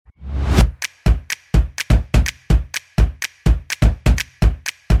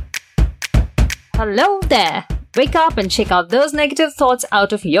Hello there! Wake up and shake out those negative thoughts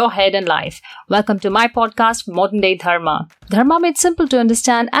out of your head and life. Welcome to my podcast, Modern Day Dharma. Dharma made simple to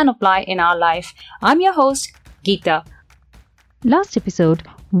understand and apply in our life. I'm your host, Geeta. Last episode,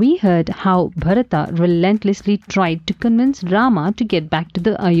 we heard how Bharata relentlessly tried to convince Rama to get back to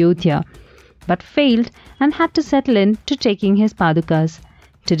the Ayodhya, but failed and had to settle in to taking his Padukas.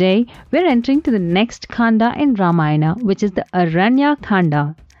 Today, we're entering to the next Khanda in Ramayana, which is the Aranya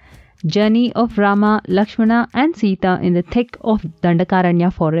Khanda. Journey of Rama, Lakshmana and Sita in the thick of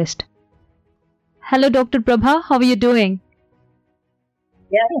Dandakaranya forest. Hello Dr. Prabha, how are you doing?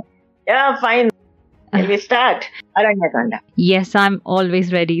 Yeah, fine. Can we start? Aranyakanda. Yes, I'm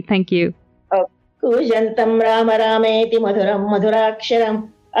always ready. Thank you. Kujantam Rama Rameti Madhuram Madhuraksharam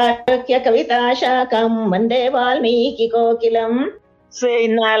Arakya Kavita Shakam Mande Valmiki Kokilam. So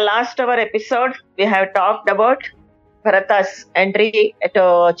in our last episode, we have talked about Bharata's entry at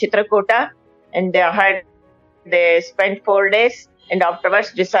Chitrakuta, and they spent 4 days and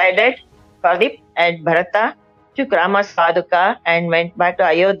afterwards decided Pradip and Bharata took Rama's Paduka and went back to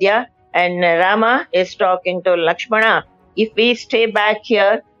Ayodhya, and Rama is talking to Lakshmana. If we stay back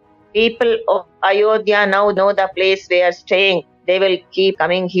here, people of Ayodhya now know the place we are staying. They will keep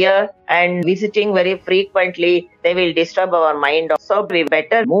coming here and visiting very frequently. They will disturb our mind. So we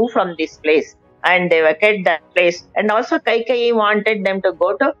better move from this place. And they vacated that place. And also Kaikeyi wanted them to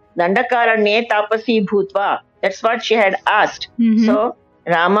go to Dandakaranya Tapasi Bhutva. That's what she had asked. Mm-hmm. So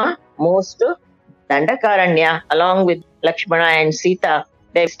Rama moves to Dandakaranya along with Lakshmana and Sita.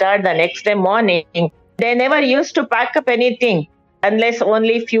 They start the next day morning. They never used to pack up anything unless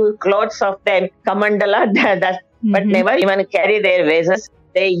only few clothes of them, Kamandala, but never even carry their vases.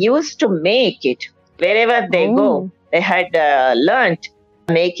 They used to make it. Wherever they go, they had learnt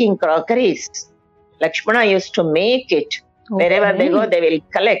making crockeries. Lakshmana used to make it. Wherever they go, they will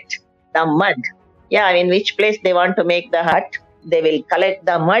collect the mud. Yeah, in which place they want to make the hut, they will collect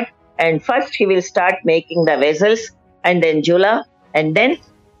the mud. And first he will start making the vessels and then jula, and then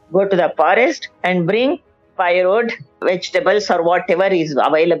go to the forest and bring firewood, vegetables or whatever is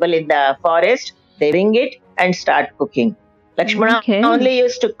available in the forest. They bring it and start cooking. Lakshmana only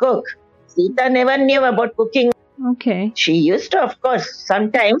used to cook. Sita never knew about cooking. Okay. She used to, of course,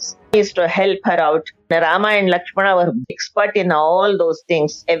 sometimes used to help her out. Rama and Lakshmana were expert in all those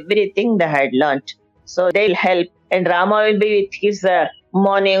things. Everything they had learnt. So they'll help. And Rama will be with his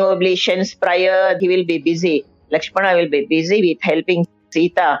morning oblations, prayer. He will be busy. Lakshmana will be busy with helping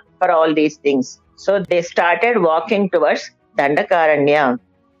Sita for all these things. So they started walking towards Dandakaranya.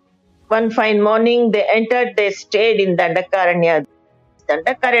 One fine morning, they entered, they stayed in Dandakaranya.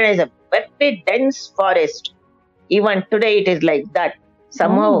 Dandakaranya is a very dense forest. Even today it is like that.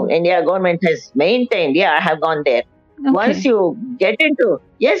 Somehow India government has maintained. Yeah, I have gone there. Okay. Once you get into,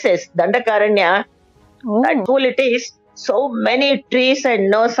 yes, Dandakaranya, that cool it is. So many trees and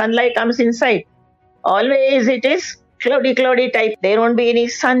no sunlight comes inside. Always it is cloudy type. There won't be any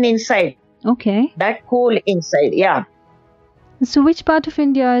sun inside. Okay. That cool inside, yeah. So which part of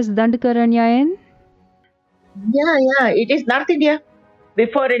India is Dandakaranya in? Yeah, it is North India.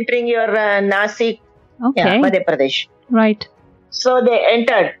 Before entering your Nasik, Madhya Pradesh. Right. So they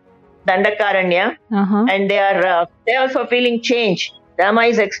entered Dandakaranya and they are also feeling change. Rama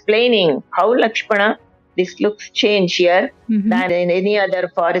is explaining how Lakshmana, this looks change here than in any other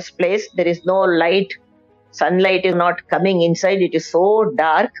forest place. There is no light. Sunlight is not coming inside. It is so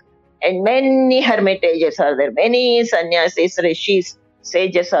dark. And many hermitages are there. Many sannyasis, rishis,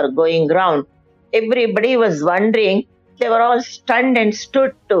 sages are going round. Everybody was wondering. They were all stunned and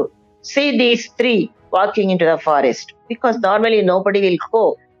stood to see these three walking into the forest. Because normally nobody will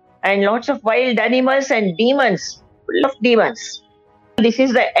go. And lots of wild animals and demons. Full of demons. This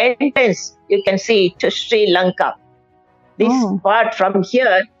is the entrance. You can see to Sri Lanka. This part from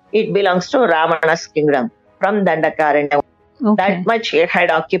here, it belongs to Ravana's kingdom. From Dandakaranya. That much it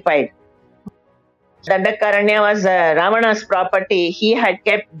had occupied. Dandakaranya was Ravana's property. He had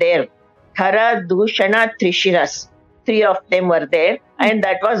kept there Khara, Dushana, Trishiras. 3 of them were there. And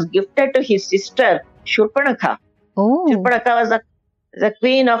that was gifted to his sister, Shurpanakha. Shurpanakha was the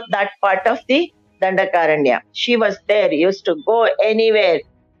queen of that part of the Dandakaranya. She was there, used to go anywhere.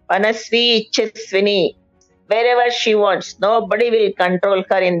 Panasvi, Chesvini. Wherever she wants. Nobody will control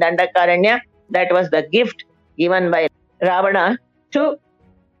her in Dandakaranya. That was the gift given by Ravana to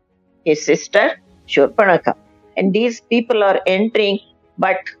his sister Shurpanakha. And these people are entering,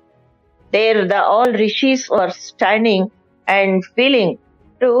 but there all rishis were standing and feeling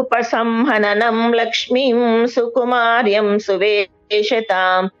Rupa Samhananam Lakshmim Sukumaryam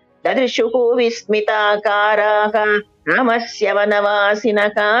Suveshatam Dadrishuhu Vismitakaraha Ramasya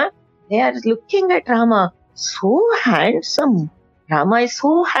Vanavasinaka. They are looking at Rama. So handsome. Rama is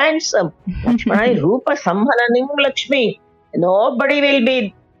so handsome. Lakshmana is Rupa Samhananim Lakshmi. Nobody will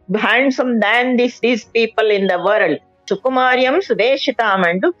be handsome than these people in the world. Sukumaryam Sudeshitam,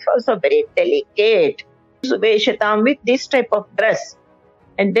 and looks also very delicate. Sudeshitam with this type of dress.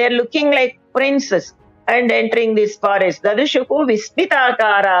 And they are looking like princes and entering this forest. Dadushuku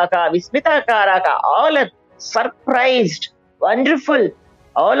Vismitakaraka. All are surprised, wonderful.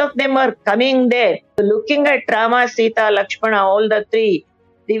 All of them are coming there, looking at Rama, Sita, Lakshmana, all the three.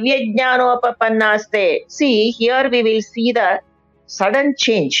 Divya Jnanopapannaste. See, here we will see the sudden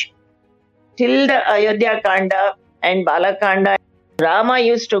change. Till the Ayodhya Kanda and Balakanda, Rama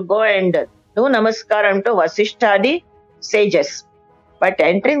used to go and do Namaskaram to Vasishtadi sages. But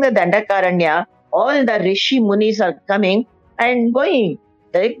entering the Dandakaranya, all the Rishi Munis are coming and going.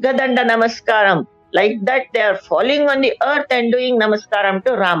 Diggadanda Namaskaram. Like that, they are falling on the earth and doing Namaskaram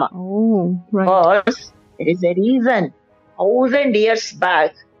to Rama. Oh, right. Because there is a reason. 1,000 years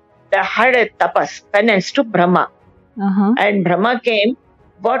back, they had a tapas, penance to Brahma. And Brahma came,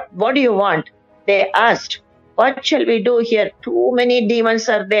 what do you want? They asked, what shall we do here? Too many demons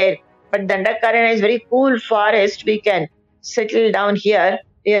are there. But Dandakaranya is very cool forest. We can settle down here.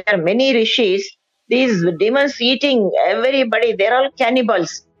 There are many rishis. These demons eating everybody. They're all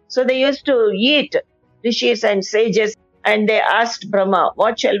cannibals. So they used to eat rishis and sages, and they asked Brahma,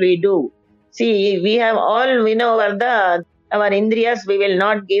 what shall we do? See, we know our Indriyas, we will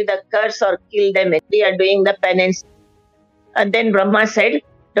not give the curse or kill them. We are doing the penance. And then Brahma said,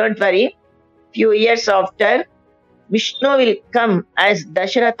 don't worry, few years after, Vishnu will come as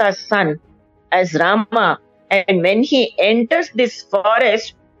Dasharatha's son, as Rama. And when he enters this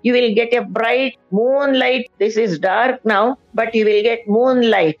forest, you will get a bright moonlight. This is dark now, but you will get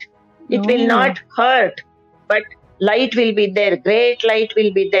moonlight. It will not hurt, but light will be there. Great light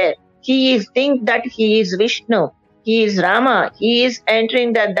will be there. Think that he is Vishnu. He is Rama. He is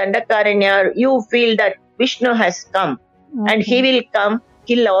entering the Dandakaranya. You feel that Vishnu has come. And he will come,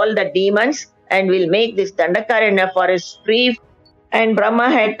 kill all the demons, and will make this Dandakaranya forest free. And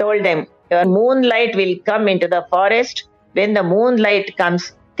Brahma had told them, your moonlight will come into the forest. When the moonlight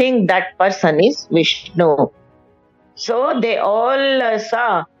comes, think that person is Vishnu. So they all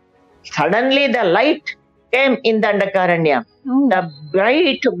saw. Suddenly the light came in Dandakaranya. The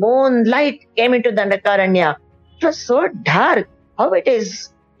bright moonlight came into Dandakaranya. It was so dark. How it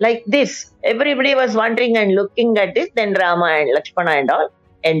is like this? Everybody was wondering and looking at this. Then Rama and Lakshmana and all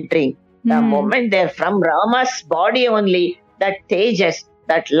entering. The moment they're from Rama's body only, that tejas,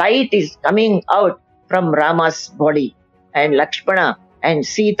 that light is coming out from Rama's body. And Lakshmana and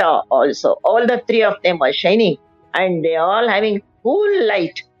Sita also. All the three of them were shining. And they all having cool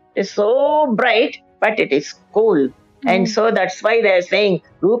light. It is so bright, but it is cool. And so that's why they are saying,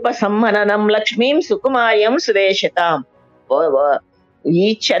 Rupa Sammananam Lakshmim Sukumaryam Sudeshitam.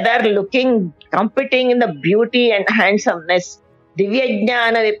 Each other looking, competing in the beauty and handsomeness. Divya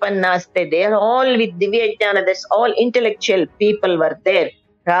Jnana Vipannaste. They are all with Divya Jnana. That's all intellectual people were there.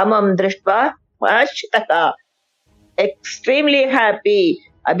 Ramam Drishtva Vashitaka. Extremely happy.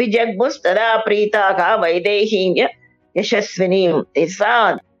 Abhijagmus Tada Pritaka Vaidehimya Yashasvinim. They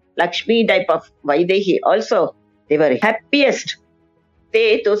saw Lakshmi type of Vaidehi also. They were happiest.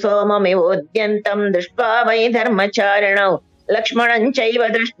 Te tu somamivodyantam drishtva vaidharmacharanau Lakshmanan chaiva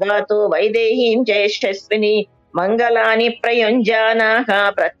drishtva tu Vaidehim Yashasvini Mangalani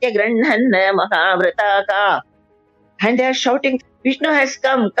Prayunjanaha Pratyagrandhanna Mahavrataka. And they are shouting, Vishnu has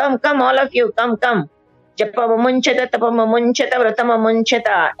come, all of you, come. Japamamunchata, tapamamunchata,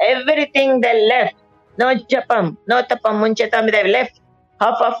 vratamunchata. Everything they left. No japam, no tapamunchata, they left.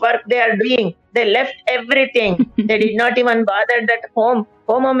 Half of work they are doing. They left everything. They did not even bother that home.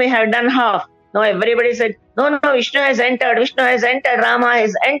 Home may have done half. No, everybody said, no, Vishnu has entered, Rama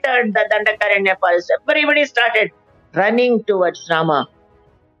has entered the Dandakaranya forest. Everybody started running towards Rama.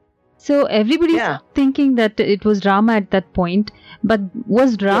 So everybody's thinking that it was Rama at that point. But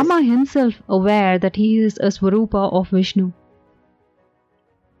was Rama himself aware that he is a Swarupa of Vishnu?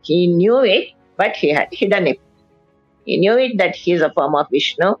 He knew it, but he had hidden it. He knew it that he is a form of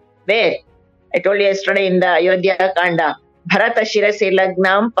Vishnu. Where? I told you yesterday in the Ayodhya Kanda. Bharata Shirasi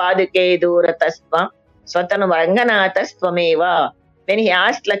Lagnam Paduke Duratasva Swatanam Ranganatastvameva. When he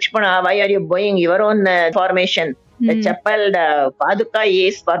asked Lakshmana, why are you bowing your own formation? The chapel, the Paduka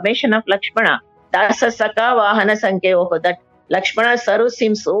is formation of Lakshmana. Dasa Saka Vahana Sankeyoho. That Lakshmana serves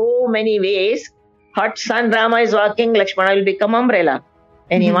him so many ways. Hot sun Rama is walking, Lakshmana will become umbrella.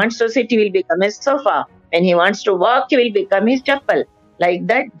 When he wants to sit, he will become his sofa. When he wants to walk, he will become his chapel. Like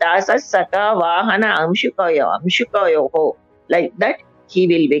that, Dasa Saka Vahana Amshukayo. Like that, he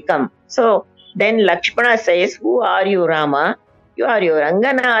will become. So then Lakshmana says, who are you, Rama? You are your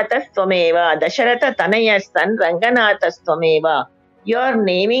Ranganatha Swameva, Dasharatha Tanaya's son, Ranganatha Swameva. You are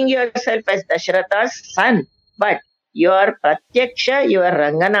naming yourself as Dasharatha's son, but you are Pratyaksha, you are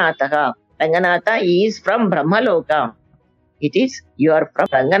Ranganatha. Ranganatha is from Brahmaloka. It is, you are from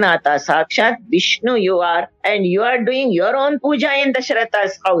Ranganatha, Sakshat Vishnu you are, and you are doing your own puja in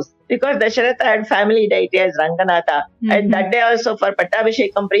Dasharatha's house. Because Dasharatha had family deity as Ranganatha. And that day also for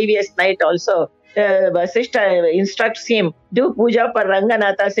Pattabhishekam, previous night also, Vasishtha instructs him, do puja for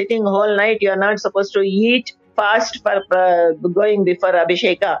Ranganatha, sitting whole night, you are not supposed to eat, fast for going before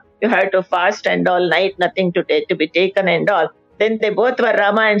Abhisheka. You have to fast and all night, nothing to be taken and all. Then they both were,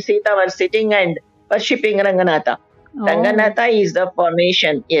 Rama and Sita were sitting and worshipping Ranganatha. Oh. Ranganatha is the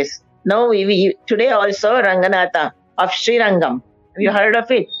formation, yes. Now, today also Ranganatha of Srirangam. Have you heard of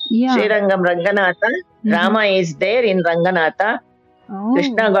it? Yeah. Srirangam Ranganatha. Rama is there in Ranganatha. Oh.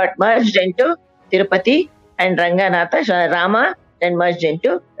 Krishna got merged into Tirupati and Ranganatha, Rama then merged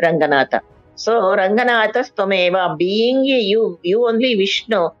into Ranganatha. So, Ranganatha Stvameva, being you only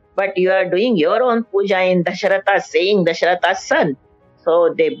Vishnu, but you are doing your own puja in Dasharatha, saying Dasharatha's son.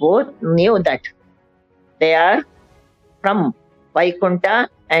 So, they both knew that they are from Vaikunta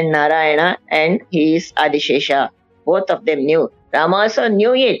and Narayana, and he is Adishesha. Both of them knew. Rama also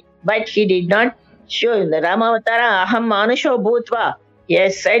knew it, but he did not show. In the Ramavatara, Aham Manusho Bhutva, he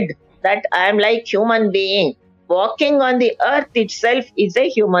has said that I am like human being. Walking on the earth itself is a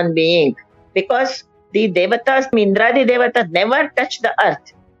human being. Because the Devatas, Indradi Devatas never touch the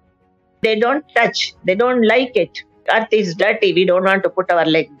earth. They don't touch. They don't like it. Earth is dirty. We don't want to put our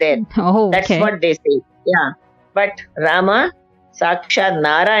leg there. Oh, okay. That's what they say. Yeah. But Rama, Sakshat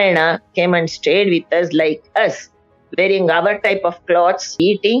Narayana came and stayed with us like us, wearing our type of clothes,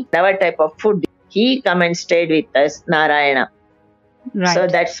 eating our type of food. He come and stayed with us, Narayana. Right. So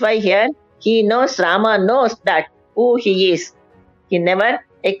that's why here he knows, Rama knows that who he is. He never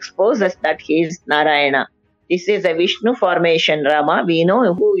exposes that he is Narayana. This is a Vishnu formation, Rama. We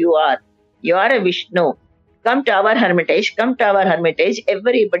know who you are. You are a Vishnu. Come to our hermitage. Come to our hermitage.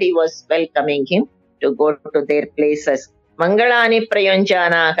 Everybody was welcoming him to go to their places. Mangalani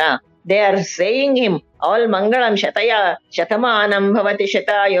Prayanjanaha. They are saying him, all Mangalam Shataya, Shatamanam Bhavati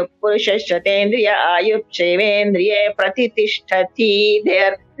Shatayu Purusha Shatendriya Ayup Shevendriya Pratitishthati. They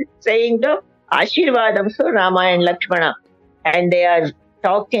are saying to Ashirvadam to Rama and Lakshmana. And they are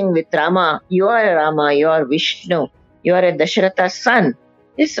talking with Rama. You are Rama, you are Vishnu, you are a Dasharatha's son.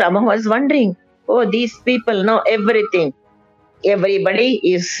 This Rama was wondering, oh, these people know everything. Everybody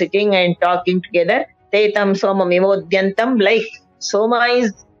is sitting and talking together. Tetam Soma Mivodyantam, like Soma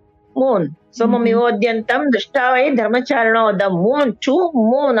is moon. Soma Mivodyantam, Drishtavai Dharmacharano, the moon, two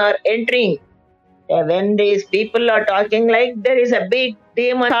moon are entering. When these people are talking, like there is a big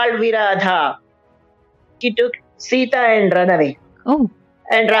demon called Viradha. He took Sita and ran away. Oh.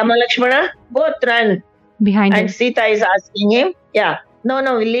 And Rama Lakshmana both ran behind him. And Sita is asking him, no,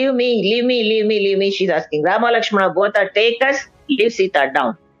 leave me, she's asking. Rama Lakshmana both are, take us, leave Sita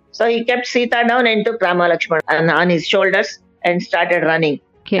down. So he kept Sita down and took Rama Lakshmana on his shoulders and started running.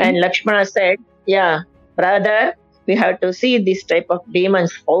 Okay. And Lakshmana said, brother, we have to see this type of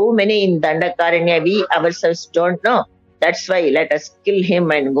demons. How many in Dandakaranya, we ourselves don't know. That's why let us kill him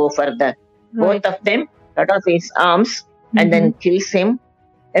and go further. Right. Both of them cut off his arms and then kills him.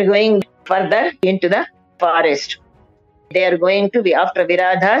 They're going further into the forest. They are going to be after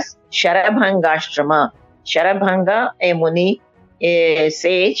Viradha's Sharabhanga Ashrama. Sharabhanga, a Muni, a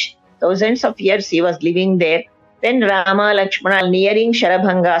sage, thousands of years he was living there. Then Rama, Lakshmana nearing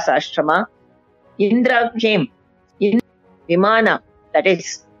Sharabhanga's ashrama. Indra came in Vimana, that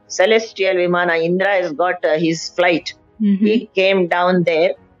is celestial Vimana. Indra has got his flight. He came down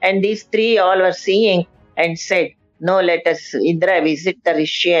there and these three all were seeing and said, no, let us, Indra, visit the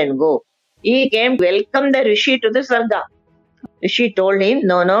Rishi and go. He came to welcome the Rishi to the Sarga. Rishi told him,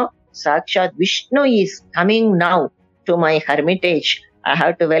 no, Sakshat Vishnu is coming now to my hermitage. I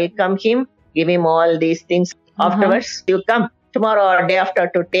have to welcome him, give him all these things. Afterwards, you come tomorrow or day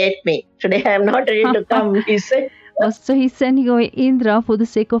after to take me. Today I am not ready to come, he said. So he's sending away Indra for the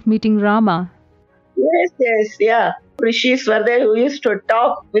sake of meeting Rama. Yes. Rishis were there who used to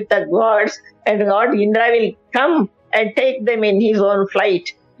talk with the gods, and God Indra will come and take them in his own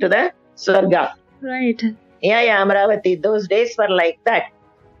flight to the Swarga. Right. Yeah, Amravati. Those days were like that.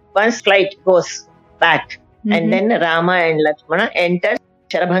 Once flight goes back, and then Rama and Lakshmana enter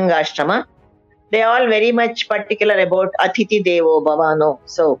Sharabhanga Ashrama. They are all very much particular about Atiti Devo Bhavano.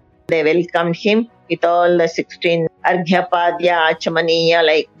 So they welcomed him with all the 16 Arghyapadya, Achamaniya,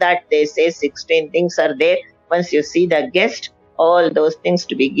 like that. They say 16 things are there. Once you see the guest, all those things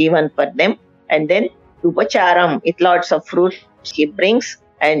to be given for them. And then Upacharam with lots of fruits he brings,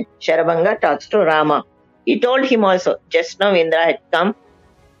 and Sharabhanga talks to Rama. He told him also, just now Indra had come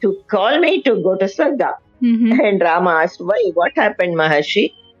to call me to go to Swarga. And Rama asked, why? What happened,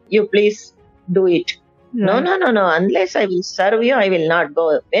 Maharshi? You please do it. Right. No. Unless I will serve you, I will not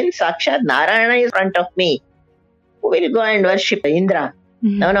go. When Sakshat Narayana is in front of me, who will go and worship Indra?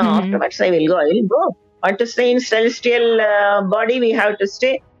 No, afterwards I will go. I will go. Want to stay in celestial body, we have to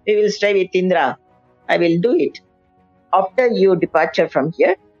stay. We will stay with Indra. I will do it. After your departure from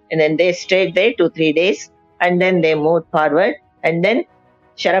here, and then they stayed there 2-3 days, and then they moved forward, and then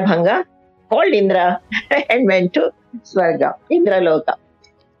Sharabhanga called Indra and went to Swarga, Indraloka.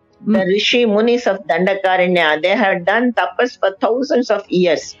 The Rishi Munis of Dandakaranya, they had done tapas for thousands of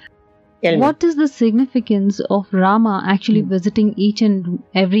years. Tell me. What is the significance of Rama actually visiting each and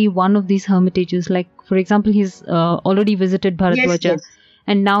every one of these hermitages? Like, for example, he's already visited Bharadwaja,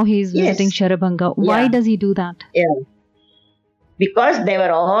 and now he's visiting Sharabhanga. Why does he do that? Yeah. Because they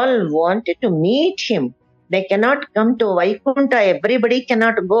were all wanted to meet him. They cannot come to Vaikunta. Everybody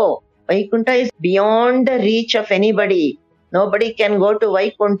cannot go. Vaikunta is beyond the reach of anybody. Nobody can go to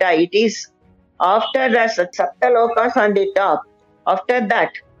Vaikunta. It is after the Saptalokas on the top. After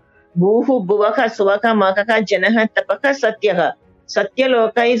that, Bhuhu, Bhuvaka, Suvaka, Makaka, Janaha, Tapaka, Satyaha.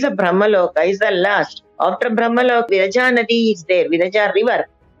 Satyaloka is a Brahmaloka, is the last. After Brahmaloka, Viraja Nadi is there, Viraja river.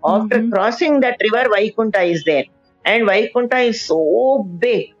 After crossing that river, Vaikunta is there. And Vaikunta is so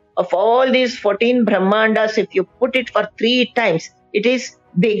big. Of all these 14 Brahmandas, if you put it for 3 times, it is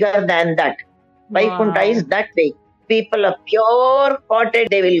bigger than that. Vaikunta is that big. People of pure hearted,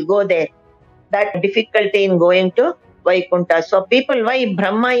 they will go there. That difficulty in going to Vaikunta. So people, why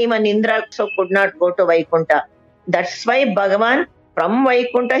Brahma, even Indra also could not go to Vaikunta. That's why Bhagavan, from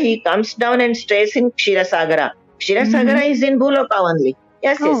Vaikunta, he comes down and stays in Kshirasagara. Kshirasagara is in Bhuloka only.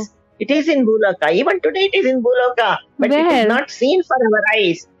 Yes. It is in Bhuloka. Even today it is in Bhuloka. But it is not seen for our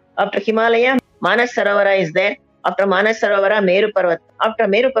eyes. After Himalaya, Manas Sarovara is there. After Manas Sarovara, Meru Parvata. After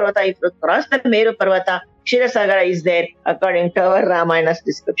Meru Parvata, if you cross the Meru Parvata, Kshirasagara is there according to our Ramayana's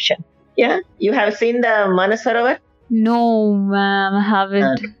description. Yeah, you have seen the Manas Sarovar? No, ma'am, I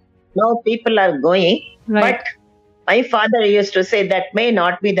haven't. No, people are going. Right. But my father used to say that may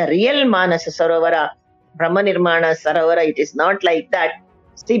not be the real Manas Sarovara, Brahmanirmana Sarovara. It is not like that.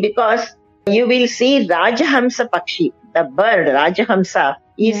 See, because you will see Rajahamsa Pakshi, the bird Rajahamsa,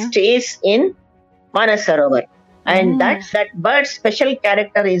 he stays in Manas Sarovar. And that bird's special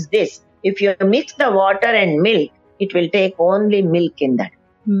character is this. If you mix the water and milk, it will take only milk in that.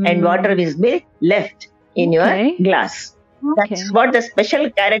 And water will be left in your glass. That's what the special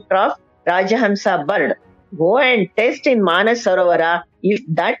character of Rajahamsa bird. Go and test in Manas Sarovara. If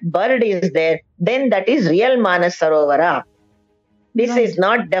that bird is there, then that is real Manas Sarovara. This is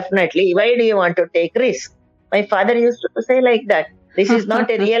not definitely. Why do you want to take risk? My father used to say like that. This is not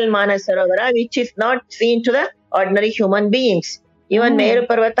a real Manas Sarovara, which is not seen to the ordinary human beings. Even Meru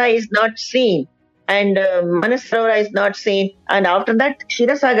Parvata is not seen. And Manas Sarovara is not seen. And after that,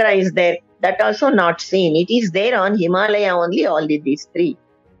 Kshirasagara is there. That also not seen. It is there on Himalaya only, all these 3.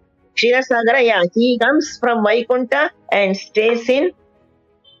 Kshirasagara, he comes from Vaikunta and stays in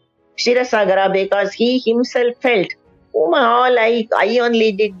Kshirasagara because he himself felt, I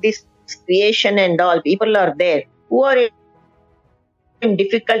only did this creation and all. People are there who are in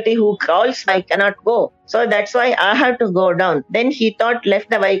difficulty, who crawls, I cannot go. So that's why I have to go down. Then he thought, left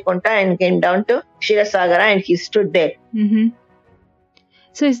the Vaikunta and came down to Kshirasagara and he stood there.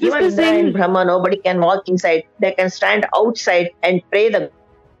 So is this Even the same? in Brahma, nobody can walk inside. They can stand outside and pray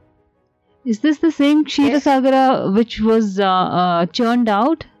Is this the same Kshirasagara which was churned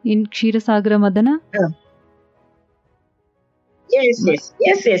out in Kshirasagara Madana? Yes.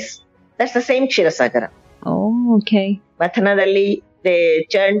 That's the same Kshirasagara. Oh, okay. Mathanadalli, they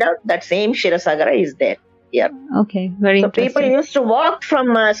churned out that same Kshirasagara is there. Yeah. Okay, very So interesting. people used to walk from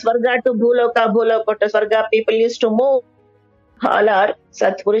Swarga to Bhuloka, Bhuloka to Swarga. People used to move. All are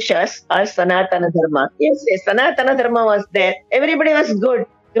Satpurushas or Sanatana Dharma. Yes, Sanatana Dharma was there. Everybody was good.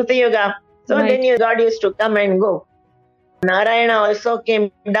 Krita Yuga. So then God used to come and go. Narayana also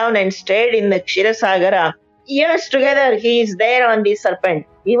came down and stayed in the Kshirasagara. Years together, he is there on the serpent.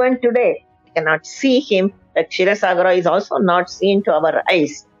 Even today, you cannot see him. The Kshirasagara is also not seen to our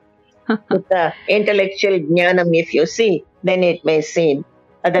eyes. With the intellectual jnanam, if you see, then it may seem.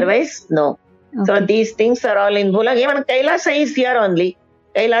 Otherwise, no. So these things are all in Bhuloka. Even Kailasa is here only.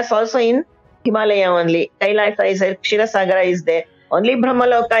 Kailasa also in Himalaya only. Kailasa is there. Kshirasagara is there. Only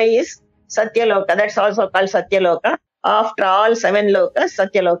Brahmaloka is Satyaloka. That's also called Satyaloka. After all 7 lokas,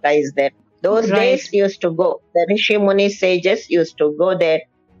 Satyaloka is there. Those Right. days used to go. The Rishi Muni sages used to go there.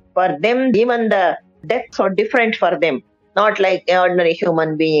 For them, even the deaths are different for them. Not like ordinary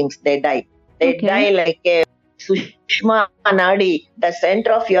human beings, they die. They Okay. die like a Sushma Nadi, the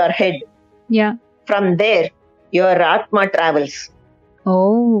center of your head. Yeah. From there, your Atma travels.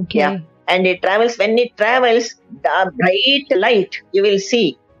 Oh, okay. Yeah. And it travels, when it travels, the bright light you will see.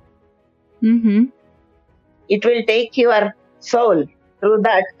 Mm-hmm. It will take your soul through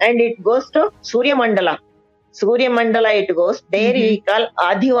that and it goes to Surya Mandala. Surya Mandala it goes. There we call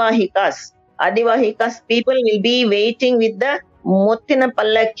Adivahikas. Adivahikas, people will be waiting with the Muttina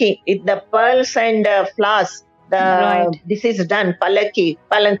Pallaki, with the pearls and flowers. Right. This is done, Pallaki,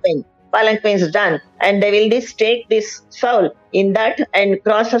 Palanquin is done. And they will just take this soul in that and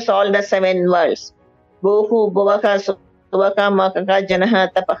crosses all the 7 worlds. Bhuhu, Bhuvaka, Suvaka, Makaka, Janaha,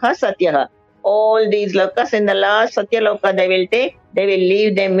 Tapaha, Satyaha. All these lokas in the last Satya Loka they will take, they will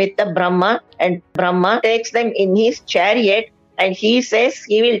leave them with the Brahma, and Brahma takes them in his chariot and he says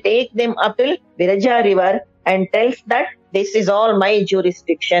he will take them up till Viraja river and tells that this is all my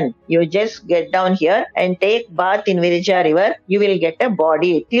jurisdiction. You just get down here and take bath in Viraja river, you will get a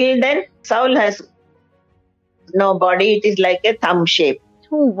body. Till then, soul has no body, it is like a thumb shape.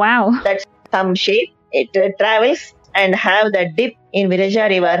 Oh, wow. That's thumb shape. It travels and have the dip in Viraja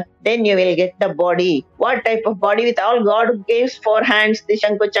river, then you will get the body. What type of body? With all God gives 4 hands, the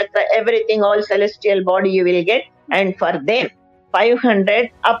Shankhu Chakra, everything, all celestial body you will get. And for them, 500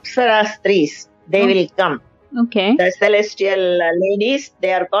 Apsara Stris, they will come. Okay. The celestial ladies,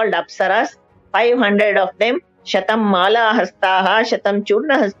 they are called Apsaras. 500 of them, Shatam Mala Hastaha, Shatam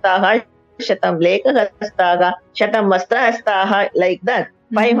Churna Hastaha, Shatam Lekha Hastaha, Shatam Vastra Hastaha, like that.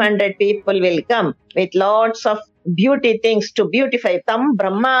 500 people will come with lots of beauty things to beautify. Tam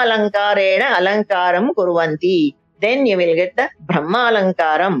Brahma Alankarena Alankaram Kurvanti. Then you will get the Brahma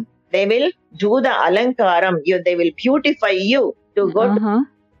Alankaram. They will do the Alankaram. They will beautify you to go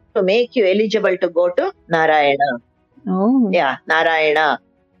to make you eligible to go to Narayana. Oh. Yeah, Narayana.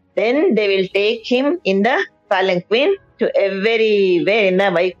 Then they will take him in the palanquin to everywhere in the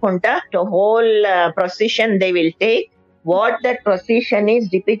Vaikunta. To whole procession they will take. What that procession is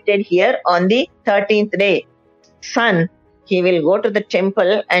depicted here on the 13th day. Sun, he will go to the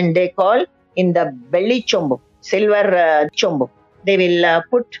temple and they call in the belly chombu, silver chombu. They will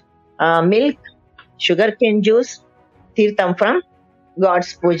put milk, sugarcane juice, tirtham from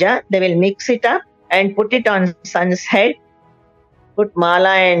God's puja. They will mix it up and put it on sun's head, put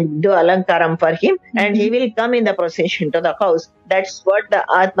mala and do alankaram for him, and he will come in the procession to the house. That's what the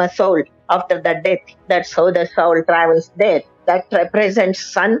Atma soul after the death. That's how the soul travels there. That represents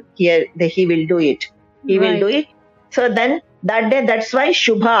sun. Here he will do it. He will do it. So then that day, that's why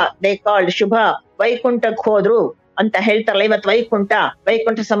Shubha, they called Shubha, Vaikunta Khodru, Anta heltarala ivat Vaikunta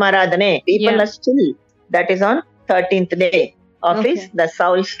Samaradhane. People are still, that is on 13th day of the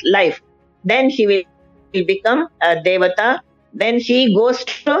soul's life. Then he will become a Devata. Then he goes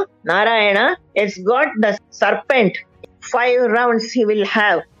to Narayana. It's got the serpent. 5 rounds he will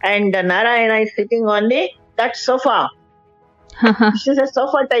have. And Narayana is sitting on that sofa. This is a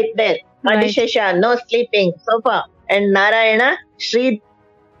sofa type there. Adishesha, no sleeping, sofa. And Narayana, Sri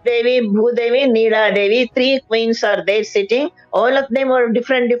Devi, Bhudevi, Neela Devi, 3 queens are there sitting. All of them are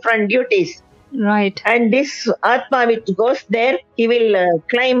different duties. Right. And this Atma which goes there, he will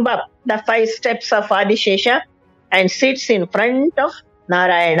climb up the 5 steps of Adishesha and sits in front of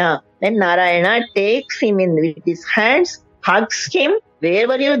Narayana. Then Narayana takes him in with his hands, hugs him. Where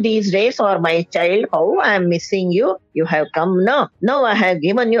were you these days, or my child? How I am missing you. You have come now. Now I have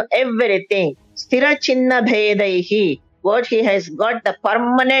given you everything. Stira Chinna Bhedaihi. What he has got the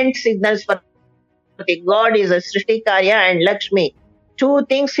permanent signals for God is a Srishtikarya and Lakshmi. 2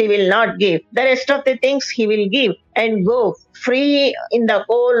 things he will not give. The rest of the things he will give and go free in the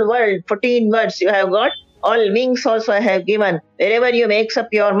whole world. 14 words you have got. All wings also I have given. Wherever you makes up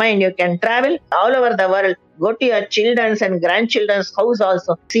your mind, you can travel all over the world. Go to your children's and grandchildren's house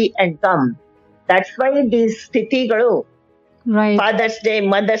also. See and come. That's why these Tithigalu, Right. Father's Day,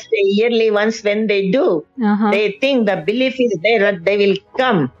 Mother's Day, yearly once when they do, they think the belief is there that they will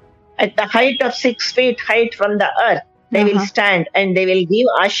come at the height of 6 feet height from the earth. They will stand and they will give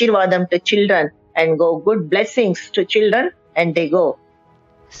Ashirvadam to children and go good blessings to children and they go.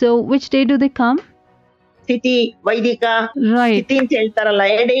 So, which day do they come? Tithi, Vaidika, Right. Tithi ಅಂತ ಹೇಳ್ತಾರಲ್ಲ,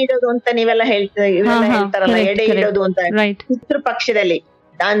 ಎಡೆ ಇಡೋದು ಅಂತ ನೀವೆಲ್ಲ ಹೇಳ್ತಾರಲ್ಲ, ಎಡೆ ಇಡೋದು ಅಂತ ಪಿತೃ ಪಕ್ಷದಲ್ಲಿ.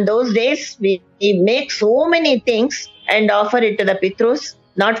 On those days, we make so many things and offer it to the Pitrus,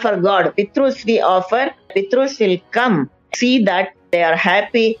 not for God. Pitrus we offer, Pitrus will come, see that they are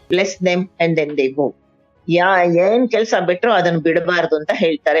happy, bless them and then they go. ಏನ್ ಕೆಲಸ ಬಿಟ್ರು ಅದನ್ನು ಬಿಡಬಾರ್ದು ಅಂತ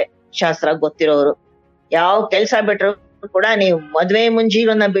ಹೇಳ್ತಾರೆ. ಶಾಸ್ತ್ರ ಗೊತ್ತಿರೋರು. ಯಾವ ಕೆಲ್ಸ ಬಿಟ್ರು ಕೂಡ, ನೀವು ಮದ್ವೆ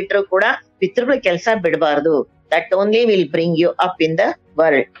ಮುಂಜೀವನ ಬಿಟ್ರು ಕೂಡ ಪಿತೃಗಳ ಕೆಲಸ ಬಿಡಬಾರ್ದು. That only will bring you up in the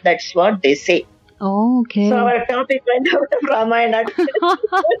world. That's what they say. Okay. So our topic went out of Ramayana.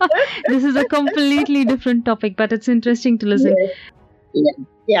 This is a completely different topic, but it's interesting to listen.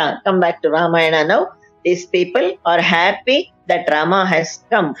 Yeah, come back to Ramayana now. These people are happy that Rama has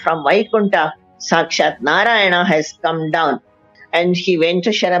come from Vaikunta. Sakshat Narayana has come down. And he went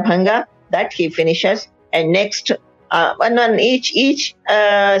to Sharabhanga. That he finishes. And next, one each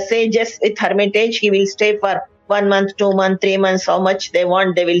sages with hermitage, he will stay for 1 month, 2 months, 3 months, how much they want,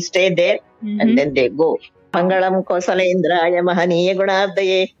 they will stay there. And then they go. Mangalam Kosalendraya Mahaniya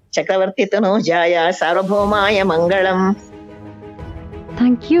Gunadaye Chakravarti Tanujaya Sarvabhaumaya Mangalam.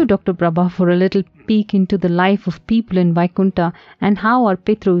 Thank you, Dr. Prabha, for a little peek into the life of people in Vaikunta and how our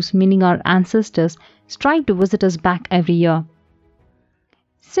Pitrus, meaning our ancestors, strive to visit us back every year.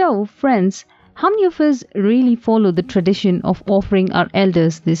 So, friends, how many of us really follow the tradition of offering our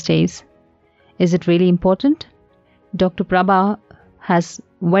elders these days? Is it really important? Dr. Prabha has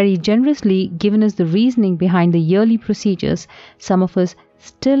very generously given us the reasoning behind the yearly procedures some of us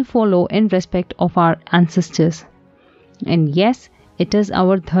still follow in respect of our ancestors. And yes, it is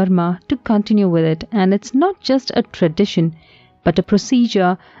our dharma to continue with it, and it's not just a tradition, but a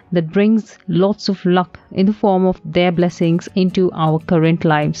procedure that brings lots of luck in the form of their blessings into our current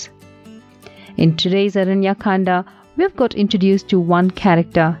lives. In today's Aranya Khanda, we've got introduced to one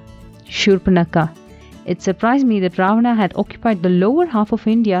character, Shurpanakha. It surprised me that Ravana had occupied the lower half of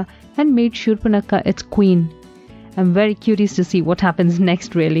India and made Shurpanakha its queen. I'm very curious to see what happens next,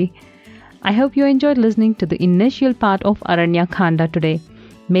 really. I hope you enjoyed listening to the initial part of Aranya Khanda today.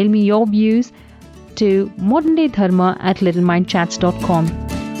 Mail me your views to moderndaydharma@littlemindchats.com.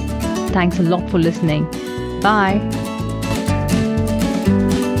 Thanks a lot for listening. Bye.